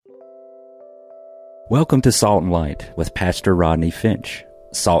Welcome to Salt and Light with Pastor Rodney Finch.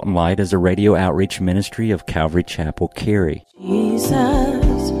 Salt and Light is a radio outreach ministry of Calvary Chapel, Cary.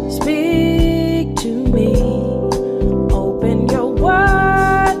 Jesus, speak to me. Open your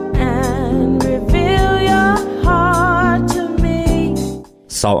word and reveal your heart to me.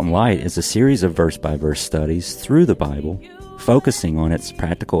 Salt and Light is a series of verse-by-verse studies through the Bible, focusing on its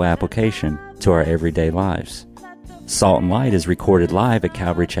practical application to our everyday lives. Salt and Light is recorded live at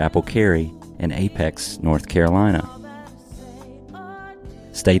Calvary Chapel, Cary in Apex, North Carolina.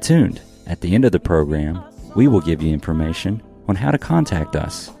 Stay tuned. At the end of the program, we will give you information on how to contact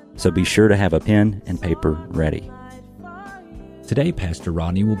us, so be sure to have a pen and paper ready. Today, Pastor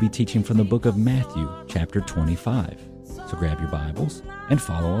Rodney will be teaching from the book of Matthew, chapter 25. So grab your Bibles and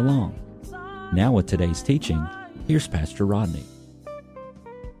follow along. Now with today's teaching, here's Pastor Rodney.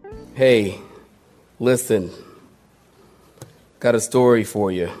 Hey, listen, got a story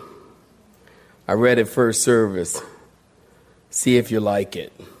for you. I read it first service. See if you like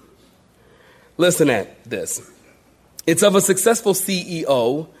it. Listen at this. It's of a successful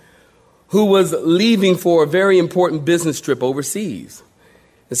CEO who was leaving for a very important business trip overseas.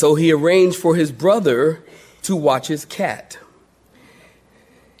 And so he arranged for his brother to watch his cat.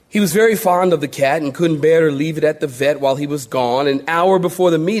 He was very fond of the cat and couldn't bear to leave it at the vet while he was gone. An hour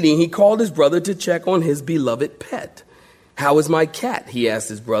before the meeting, he called his brother to check on his beloved pet. "How is my cat?" he asked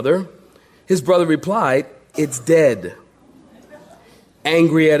his brother. His brother replied, "It's dead."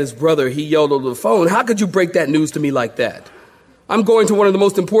 Angry at his brother, he yelled over the phone, "How could you break that news to me like that? I'm going to one of the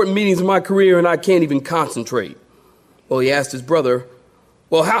most important meetings of my career and I can't even concentrate." Well, he asked his brother,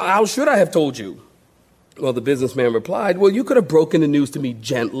 "Well, how should I have told you?" Well, the businessman replied, "Well, you could have broken the news to me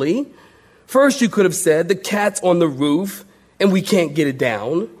gently. First, you could have said, the cat's on the roof and we can't get it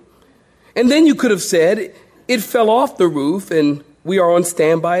down. And then you could have said, it fell off the roof and we are on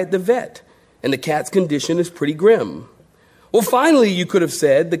standby at the vet. And the cat's condition is pretty grim. Well, finally, you could have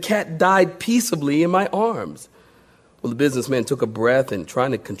said, the cat died peaceably in my arms." Well, the businessman took a breath and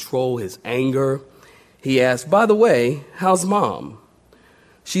trying to control his anger, he asked, "By the way, how's Mom?"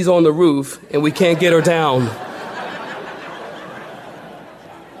 "She's on the roof and we can't get her down."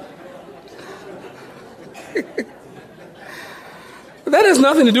 That has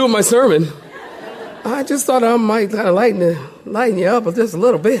nothing to do with my sermon. I just thought I might kind of lighten you up just a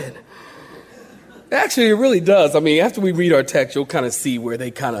little bit. Actually, it really does. I mean, after we read our text, you'll kind of see where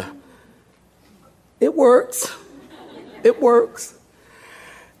they kind of, it works. It works.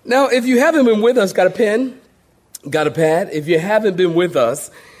 Now, if you haven't been with us, got a pen, got a pad? If you haven't been with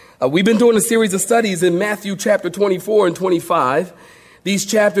us, we've been doing a series of studies in Matthew chapter 24 and 25. These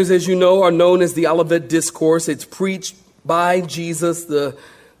chapters, as you know, are known as the Olivet Discourse. It's preached by Jesus, the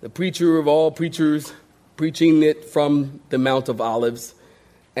preacher of all preachers, preaching it from the Mount of Olives.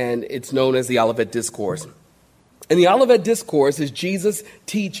 And it's known as the Olivet Discourse. And the Olivet Discourse is Jesus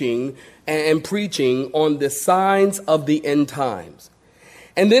teaching and preaching on the signs of the end times.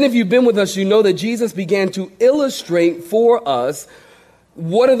 And then if you've been with us, you know that Jesus began to illustrate for us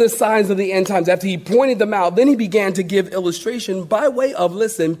what are the signs of the end times. After he pointed them out, then he began to give illustration by way of,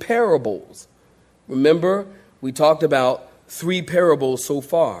 listen, parables. Remember, we talked about 3 parables so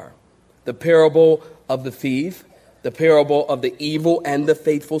far. The parable of the thief, the parable of the evil and the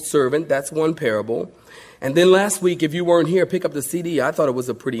faithful servant. That's one parable. And then last week, if you weren't here, pick up the CD. I thought it was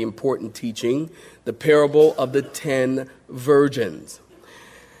a pretty important teaching. The parable of the 10 virgins.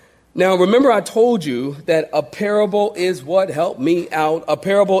 Now, remember I told you that a parable is what? Help me out. A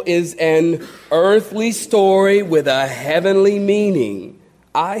parable is an earthly story with a heavenly meaning.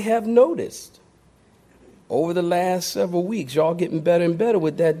 I have noticed over the last several weeks, y'all getting better and better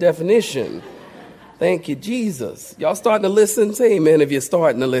with that definition. Thank you, Jesus. Y'all starting to listen? Say amen if you're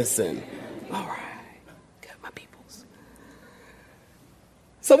starting to listen. All right. Got my peoples.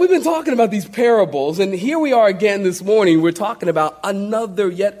 So we've been talking about these parables, and here we are again this morning. We're talking about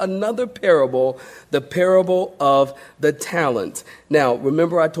yet another parable, the parable of the talents. Now,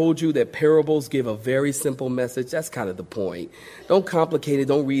 remember I told you that parables give a very simple message. That's kind of the point. Don't complicate it.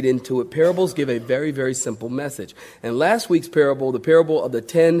 Don't read into it. Parables give a very, very simple message. And last week's parable, the parable of the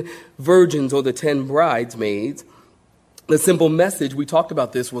 10 virgins or the 10 bridesmaids, the simple message, we talked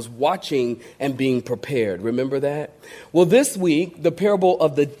about this, was watching and being prepared. Remember that? Well, this week, the parable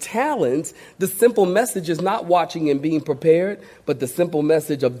of the talents, the simple message is not watching and being prepared, but the simple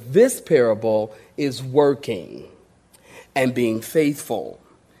message of this parable is working and being faithful.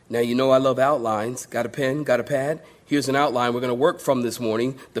 Now, you know I love outlines. Got a pen? Got a pad? Here's an outline we're going to work from this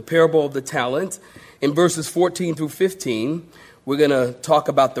morning. The parable of the talents. In verses 14 through 15, we're going to talk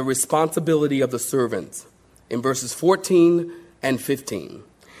about the responsibility of the servants. In verses 14 and 15.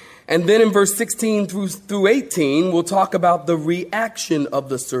 And then in verse 16 through 18, we'll talk about the reaction of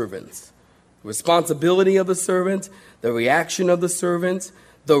the servants. Responsibility of the servants, the reaction of the servants,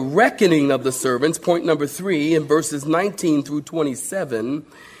 the reckoning of the servants, point number 3, in verses 19 through 27.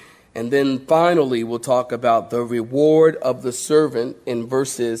 And then finally, we'll talk about the reward of the servant in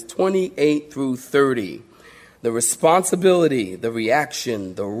verses 28 through 30. The responsibility, the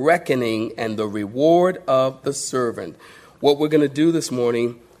reaction, the reckoning, and the reward of the servant. What we're going to do this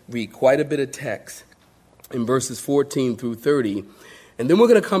morning, read quite a bit of text in verses 14 through 30. And then we're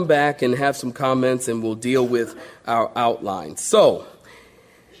going to come back and have some comments, and we'll deal with our outline. So,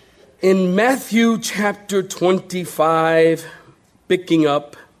 in Matthew chapter 25, picking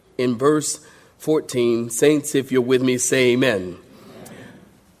up in verse 14, saints, if you're with me, say amen.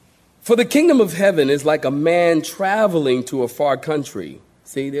 For the kingdom of heaven is like a man traveling to a far country.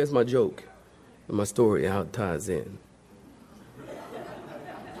 See, there's my joke and my story, how it ties in.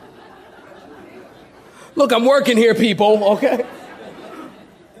 Look, I'm working here, people, okay?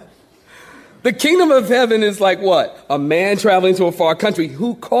 The kingdom of heaven is like what? A man traveling to a far country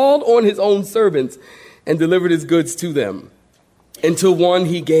who called on his own servants and delivered his goods to them. And to one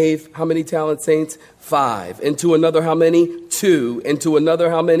he gave, how many talents, saints? 5. And to another, how many? 2. And to another,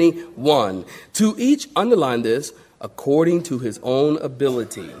 how many? 1. To each, underline this, according to his own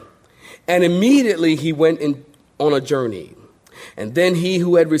ability. And immediately he went on a journey. And then he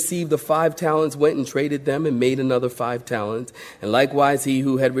who had received the 5 talents went and traded them and made another 5 talents. And likewise he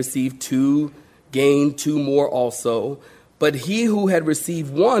who had received 2 gained 2 more also. But he who had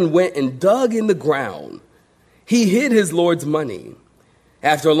received 1 went and dug in the ground. He hid his Lord's money.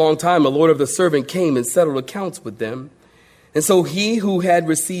 After a long time, the Lord of the servant came and settled accounts with them. And so he who had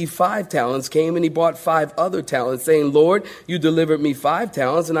received 5 talents came and he bought 5 other talents, saying, Lord, you delivered me 5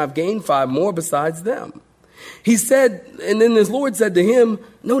 talents, and I've gained 5 more besides them. He said, and then his Lord said to him,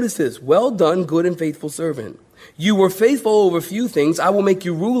 notice this, well done, good and faithful servant. You were faithful over few things. I will make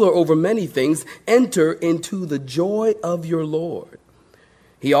you ruler over many things. Enter into the joy of your Lord.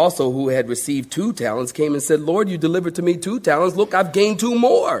 He also, who had received 2 talents, came and said, Lord, you delivered to me 2 talents. Look, I've gained 2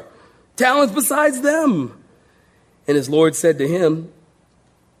 more talents besides them. And his Lord said to him,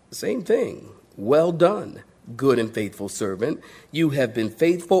 same thing. Well done, good and faithful servant. You have been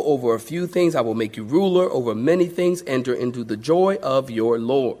faithful over a few things. I will make you ruler over many things. Enter into the joy of your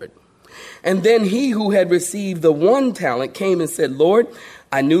Lord. And then he who had received the 1 talent came and said, Lord,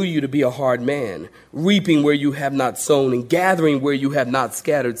 I knew you to be a hard man, reaping where you have not sown and gathering where you have not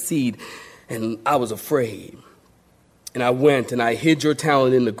scattered seed. And I was afraid. And I went and I hid your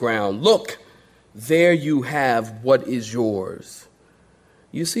talent in the ground. Look, there you have what is yours.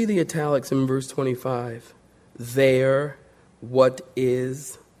 You see the italics in verse 25? There, what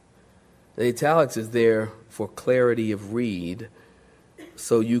is. The italics is there for clarity of read,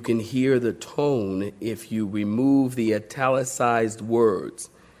 so you can hear the tone if you remove the italicized words.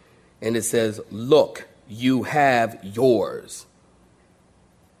 And it says, look, you have yours.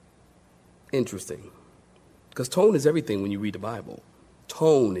 Interesting. Because tone is everything when you read the Bible.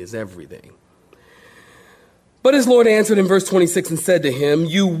 Tone is everything. But his Lord answered in verse 26 and said to him,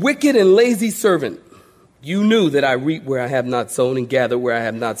 you wicked and lazy servant. You knew that I reap where I have not sown and gather where I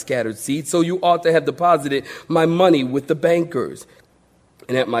have not scattered seed. So you ought to have deposited my money with the bankers.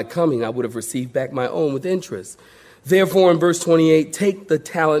 And at my coming, I would have received back my own with interest. Therefore, in verse 28, take the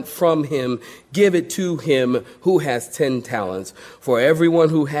talent from him, give it to him who has 10 talents. For everyone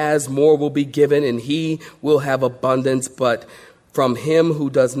who has more will be given, and he will have abundance. But from him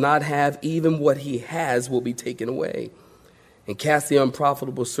who does not have, even what he has will be taken away. And cast the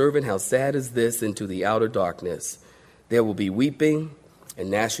unprofitable servant, how sad is this, into the outer darkness. There will be weeping and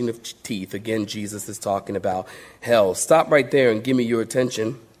gnashing of teeth. Again, Jesus is talking about hell. Stop right there and give me your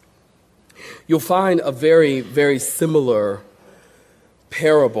attention. You'll find a very, very similar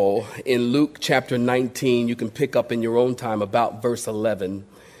parable in Luke chapter 19. You can pick up in your own time about verse 11.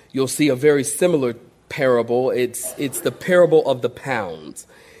 You'll see a very similar parable. It's the parable of the pounds.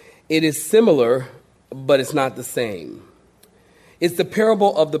 It is similar, but it's not the same. It's the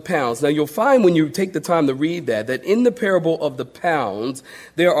parable of the pounds. Now, you'll find when you take the time to read that in the parable of the pounds,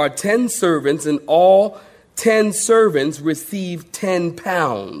 there are 10 servants, and all 10 servants receive 10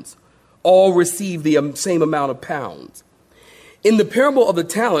 pounds. All receive the same amount of pounds. In the parable of the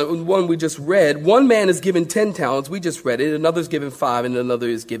talent, one we just read, one man is given 10 talents. We just read it. Another is given 5, and another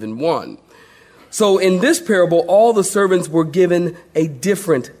is given 1. So in this parable, all the servants were given a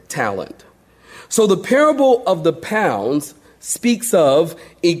different talent. So the parable of the pounds speaks of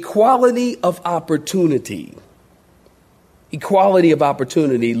equality of opportunity. Equality of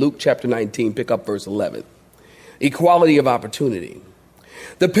opportunity, Luke chapter 19, pick up verse 11. Equality of opportunity.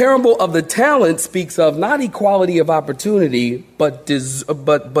 The parable of the talent speaks of not equality of opportunity, but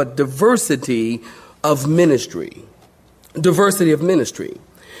diversity of ministry. Diversity of ministry.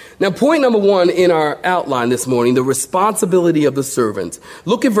 Now, point number 1 in our outline this morning, the responsibility of the servant.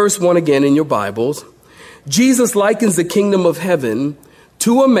 Look at verse 1 again in your Bibles. Jesus likens the kingdom of heaven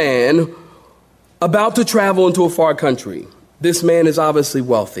to a man about to travel into a far country. This man is obviously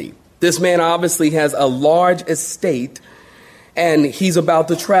wealthy. This man obviously has a large estate, and he's about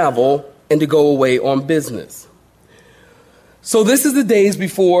to travel and to go away on business. So this is the days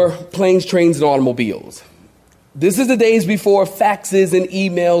before planes, trains, and automobiles. This is the days before faxes and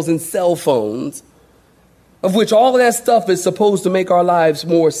emails and cell phones, of which all of that stuff is supposed to make our lives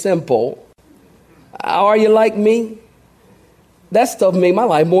more simple. Are you like me? That stuff made my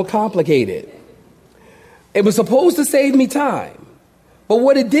life more complicated. It was supposed to save me time. But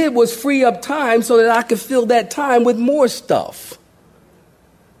what it did was free up time so that I could fill that time with more stuff.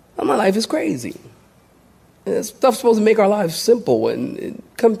 Now, my life is crazy. And that stuff's supposed to make our lives simple, and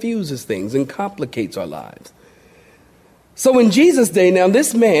it confuses things and complicates our lives. So in Jesus' day, now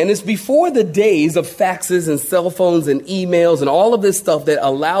this man is before the days of faxes and cell phones and emails and all of this stuff that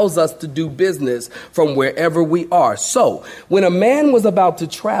allows us to do business from wherever we are. So when a man was about to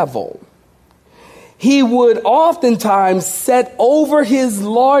travel, he would oftentimes set over his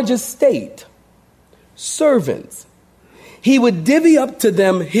large estate servants. He would divvy up to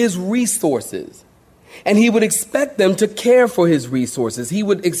them his resources. And he would expect them to care for his resources. He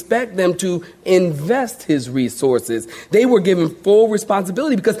would expect them to invest his resources. They were given full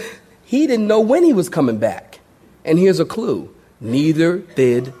responsibility because he didn't know when he was coming back. And here's a clue. Neither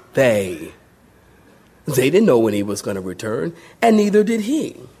did they. They didn't know when he was going to return, and neither did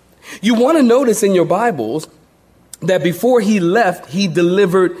he. You want to notice in your Bibles that before he left, he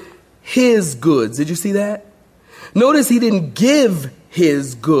delivered his goods. Did you see that? Notice he didn't give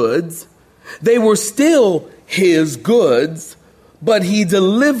his goods. They were still his goods, but he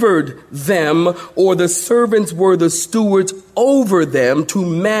delivered them, or the servants were the stewards over them to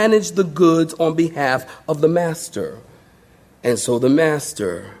manage the goods on behalf of the master. And so the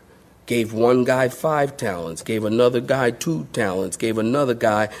master gave one guy 5 talents, gave another guy 2 talents, gave another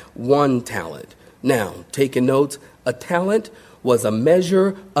guy 1 talent. Now, taking notes, a talent was a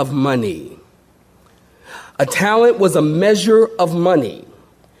measure of money. A talent was a measure of money.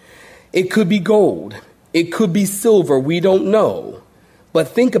 It could be gold. It could be silver. We don't know. But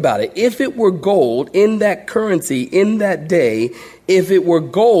think about it. If it were gold in that currency, in that day, if it were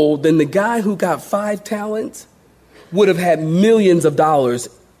gold, then the guy who got 5 talents would have had millions of dollars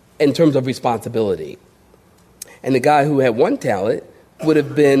in terms of responsibility. And the guy who had 1 talent would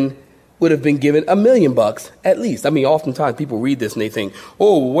have been given $1 million at least. I mean, oftentimes people read this and they think,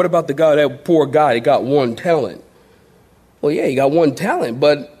 oh, what about the guy, that poor guy, he got 1 talent? Well, yeah, he got 1 talent,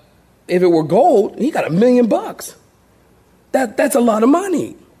 but if it were gold, he got $1 million. That's a lot of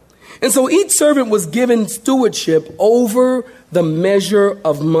money. And so each servant was given stewardship over the measure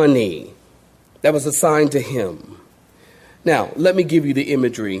of money that was assigned to him. Now, let me give you the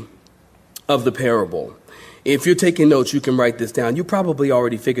imagery of the parable. If you're taking notes, you can write this down. You probably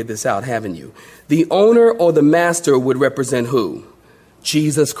already figured this out, haven't you? The owner or the master would represent who?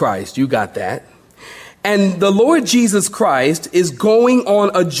 Jesus Christ. You got that. And the Lord Jesus Christ is going on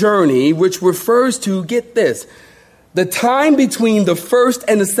a journey which refers to, get this, the time between the first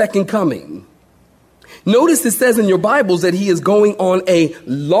and the second coming. Notice it says in your Bibles that he is going on a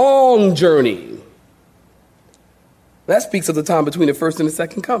long journey. That speaks of the time between the first and the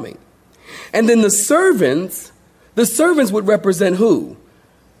second coming. And then the servants would represent who?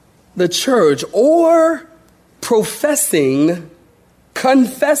 The church, or confessing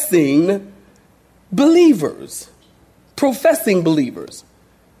believers. Professing believers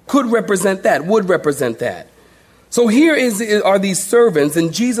would represent that. So here are these servants,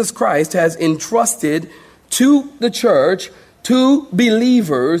 and Jesus Christ has entrusted to the church, to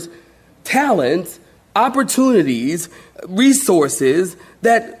believers, talents, opportunities, resources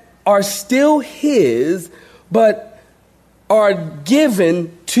that are still his, but are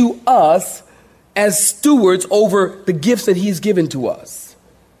given to us as stewards over the gifts that he's given to us.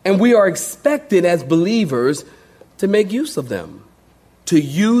 And we are expected as believers to make use of them, to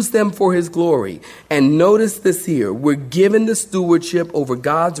use them for his glory. And notice this here. We're given the stewardship over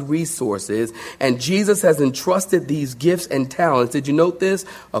God's resources, and Jesus has entrusted these gifts and talents. Did you note this?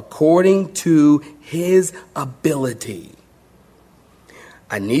 According to his ability.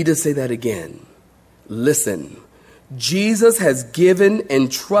 I need to say that again. Listen. Jesus has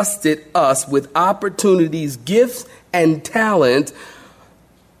entrusted us with opportunities, gifts, and talent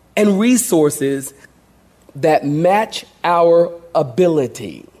and resources that match our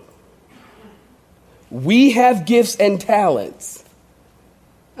ability. We have gifts and talents.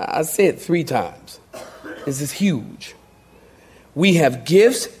 I say it 3 times. This is huge. We have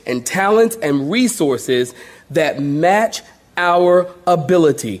gifts and talents and resources that match our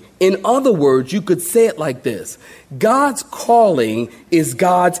ability. In other words, you could say it like this: God's calling is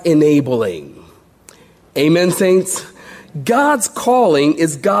God's enabling. Amen, saints? God's calling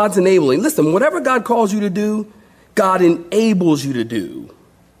is God's enabling. Listen, whatever God calls you to do, God enables you to do.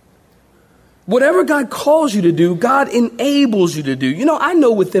 Whatever God calls you to do, God enables you to do. You know, I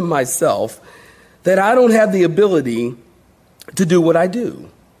know within myself that I don't have the ability to do what I do.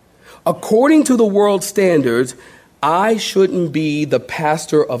 According to the world standards, I shouldn't be the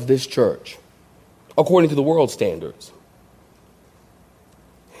pastor of this church, according to the world standards.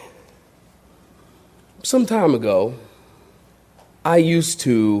 Some time ago, I used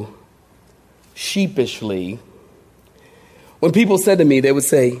to sheepishly, when people said to me, they would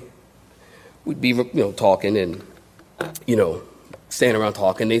say, we'd be, talking and, standing around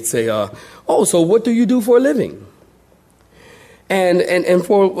talking. They'd say, oh, so what do you do for a living? And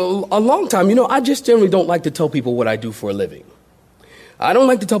for a long time, I just generally don't like to tell people what I do for a living. I don't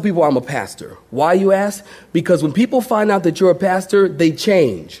like to tell people I'm a pastor. Why, you ask? Because when people find out that you're a pastor, they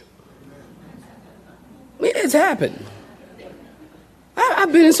change. It's happened.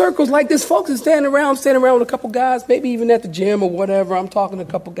 I've been in circles like this. Folks are standing around with a couple guys, maybe even at the gym or whatever. I'm talking to a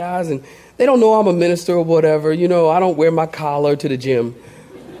couple guys, and they don't know I'm a minister or whatever. I don't wear my collar to the gym.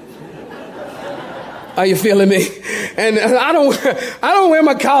 Are you feeling me? And I don't wear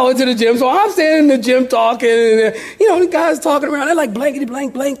my collar to the gym, so I'm standing in the gym talking, and the guys talking around. They're like, blankety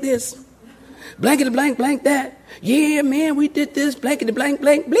blank blank this, blankety blank blank that. Yeah, man, we did this, blankety blank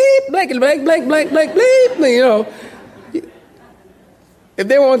blank bleep, blankety blank blank blank blank bleep. If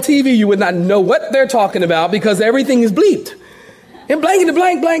they were on TV, you would not know what they're talking about because everything is bleeped. And blankety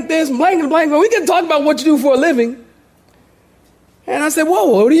blank blank this, blankety blank. We can talk about what you do for a living. And I said, whoa,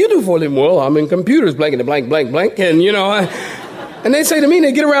 what do you do for a living? Well, I'm in computers, blankety blank blank blank. And and they say to me,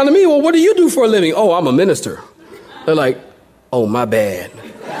 they get around to me, well, what do you do for a living? Oh, I'm a minister. They're like, oh, my bad.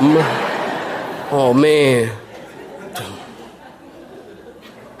 Oh, man.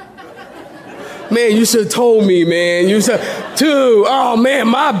 Man, you should have told me, man. You should, dude, oh, man,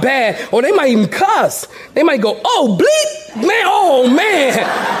 my bad. Or they might even cuss. They might go, oh, bleep, man, oh, man.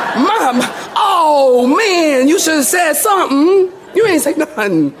 Oh, man, you should have said something. You ain't say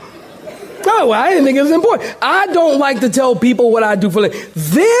nothing. No, I didn't think it was important. I don't like to tell people what I do for a living.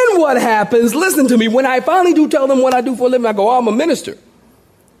 Then what happens, listen to me, when I finally do tell them what I do for a living, I go, oh, I'm a minister.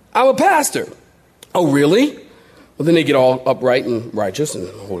 I'm a pastor. Oh, really? Well, then they get all upright and righteous and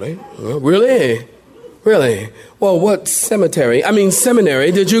holy. Really? Really? Well, what seminary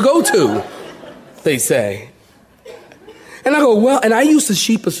did you go to? They say. And I go, well, and I used to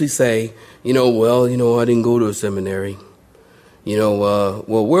sheepishly say, I didn't go to a seminary. Well,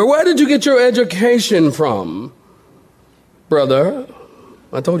 where did you get your education from? Brother,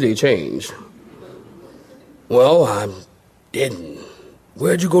 I told you changed. Well, I didn't.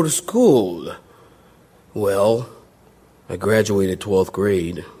 Where'd you go to school? Well, I graduated 12th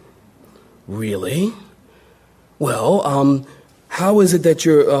grade. Really? Well, how is it that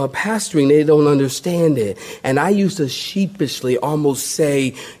you're pastoring? They don't understand it. And I used to sheepishly almost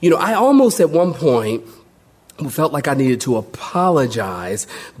say, I almost at one point felt like I needed to apologize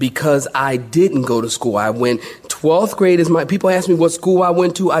because I didn't go to school. I went 12th grade people ask me what school I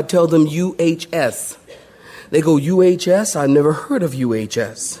went to. I tell them UHS. They go, UHS? I never heard of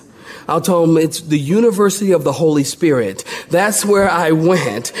UHS. I'll tell them it's the University of the Holy Spirit. That's where I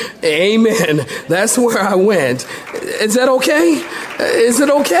went. Amen. That's where I went. Is that okay? Is it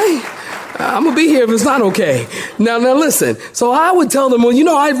okay? I'm going to be here if it's not okay. Now listen. So I would tell them,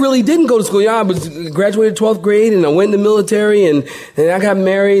 well, I really didn't go to school. I graduated 12th grade and I went in the military and I got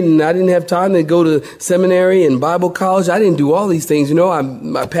married and I didn't have time to go to seminary and Bible college. I didn't do all these things.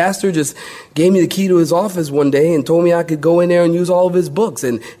 My pastor just gave me the key to his office one day and told me I could go in there and use all of his books.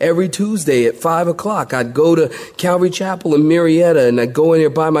 And every Tuesday at 5:00, I'd go to Calvary Chapel in Marietta and I'd go in there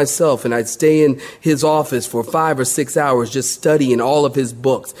by myself and I'd stay in his office for 5 or 6 hours just studying all of his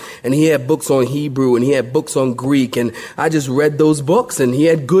books. And he had books on Hebrew and he had books on Greek. And I just read those books and he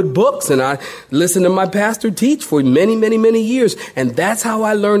had good books. And I listened to my pastor teach for many, many, many years. And that's how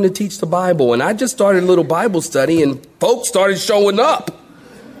I learned to teach the Bible. And I just started a little Bible study and folks started showing up.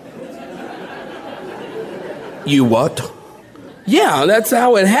 You what? Yeah, that's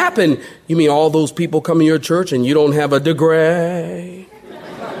how it happened. You mean all those people come to your church and you don't have a degree?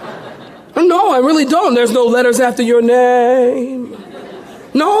 No, I really don't. There's no letters after your name.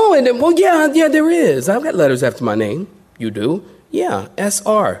 No, yeah, there is. I've got letters after my name. You do? Yeah,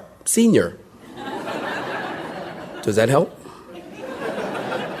 SR, senior. Does that help?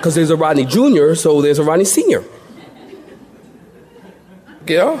 Because there's a Rodney Jr., so there's a Rodney Sr.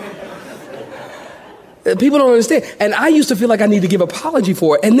 Yeah? People don't understand. And I used to feel like I need to give apology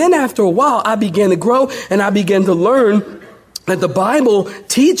for it. And then after a while, I began to grow and I began to learn that the Bible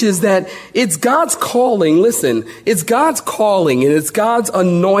teaches that it's God's calling. Listen, it's God's calling and it's God's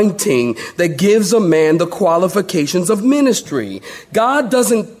anointing that gives a man the qualifications of ministry. God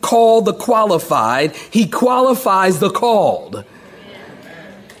doesn't call the qualified. He qualifies the called.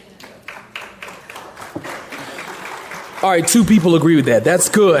 All right, 2 people agree with that. That's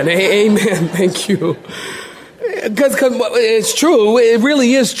good. Amen. Thank you. Because it's true. It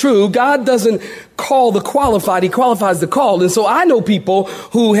really is true. God doesn't call the qualified. He qualifies the called. And so I know people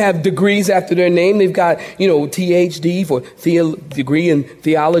who have degrees after their name. They've got, THD for degree in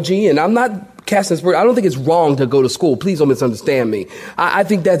theology. And I'm not casting aspersions. I don't think it's wrong to go to school. Please don't misunderstand me. I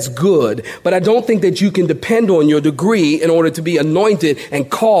think that's good. But I don't think that you can depend on your degree in order to be anointed and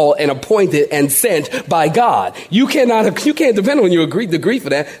called and appointed and sent by God. You can't depend on your degree for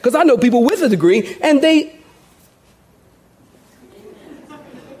that. Because I know people with a degree and they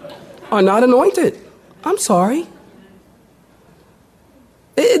are not anointed. I'm sorry.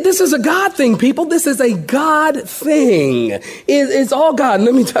 This is a God thing, people. This is a God thing. It's all God.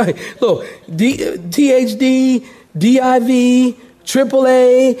 Let me tell you. Look, THD, DIV,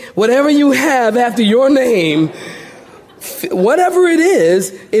 AAA, whatever you have after your name, whatever it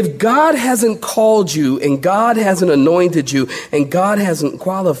is, if God hasn't called you and God hasn't anointed you and God hasn't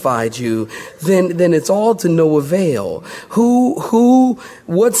qualified you, then it's all to no avail.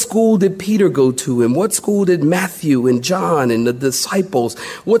 What school did Peter go to? And what school did Matthew and John and the disciples,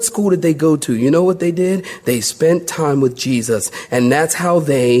 what school did they go to? You know what they did? They spent time with Jesus. And that's how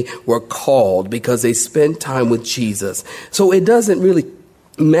they were called, because they spent time with Jesus. So it doesn't really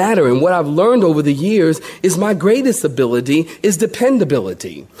matter. And what I've learned over the years is my greatest ability is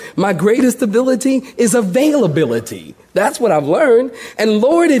dependability. My greatest ability is availability. That's what I've learned. And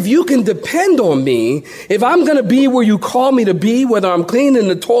Lord, if you can depend on me, if I'm going to be where you call me to be, whether I'm cleaning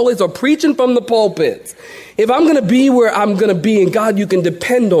the toilets or preaching from the pulpits, if I'm going to be where I'm going to be and God, you can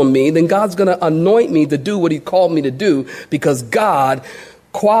depend on me, then God's going to anoint me to do what he called me to do, because God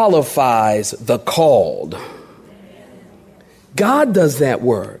qualifies the called. God does that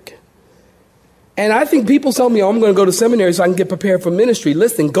work. And I think people tell me, I'm going to go to seminary so I can get prepared for ministry.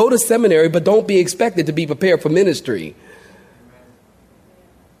 Listen, go to seminary, but don't be expected to be prepared for ministry.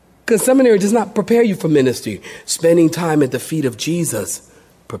 Because seminary does not prepare you for ministry. Spending time at the feet of Jesus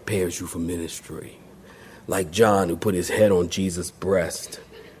prepares you for ministry. Like John, who put his head on Jesus' breast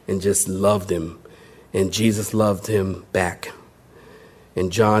and just loved him. And Jesus loved him back.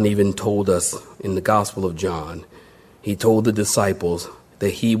 And John even told us in the Gospel of John, he told the disciples that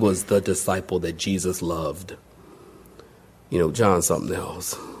he was the disciple that Jesus loved. John's something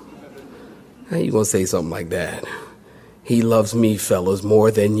else. How you going to say something like that? He loves me, fellas, more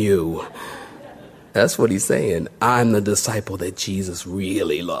than you. That's what he's saying. I'm the disciple that Jesus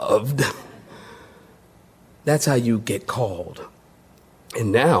really loved. That's how you get called.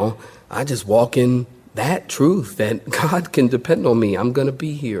 And now I just walk in that truth that God can depend on me. I'm going to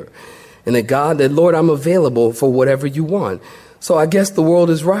be here. And that Lord, I'm available for whatever you want. So I guess the world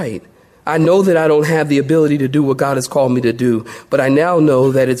is right. I know that I don't have the ability to do what God has called me to do, but I now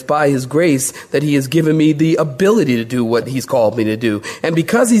know that it's by his grace that he has given me the ability to do what he's called me to do. And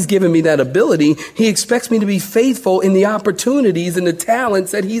because he's given me that ability, he expects me to be faithful in the opportunities and the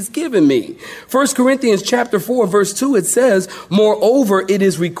talents that he's given me. 1 Corinthians chapter 4, verse 2, it says, moreover, it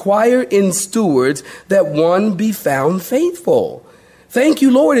is required in stewards that one be found faithful. Thank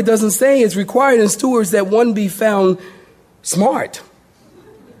you, Lord. It doesn't say it's required in stewards that one be found smart.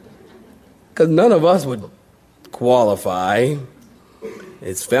 Because none of us would qualify.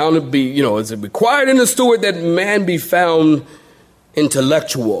 It's found to be, it's required in the steward that man be found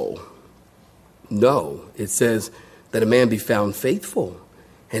intellectual. No, it says that a man be found faithful.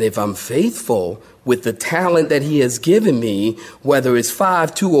 And if I'm faithful with the talent that he has given me, whether it's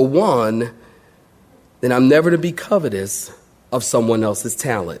 5, 2, or 1, then I'm never to be covetous of someone else's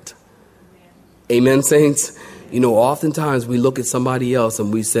talent. Amen, saints? Oftentimes we look at somebody else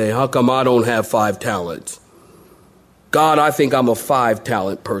and we say, how come I don't have 5 talents? God, I think I'm a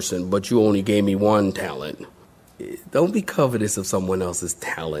 5-talent person, but you only gave me 1 talent. Don't be covetous of someone else's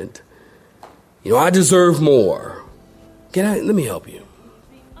talent. I deserve more. Let me help you.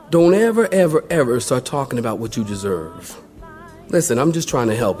 Don't ever, ever, ever start talking about what you deserve. Listen, I'm just trying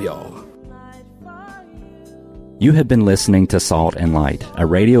to help y'all. You have been listening to Salt and Light, a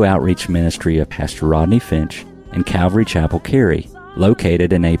radio outreach ministry of Pastor Rodney Finch and Calvary Chapel Cary,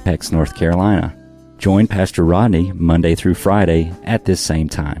 located in Apex, North Carolina. Join Pastor Rodney Monday through Friday at this same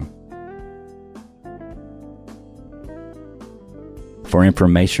time. For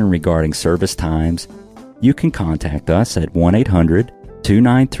information regarding service times, you can contact us at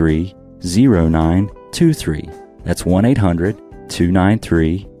 1-800-293-0923. That's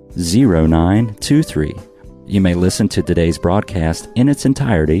 1-800-293-0923. You may listen to today's broadcast in its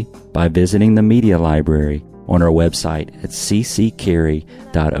entirety by visiting the media library on our website at cccary.org.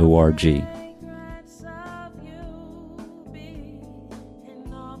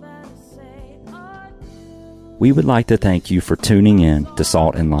 We would like to thank you for tuning in to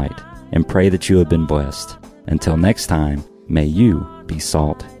Salt and Light and pray that you have been blessed. Until next time, may you be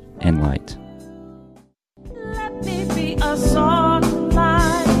salt and light.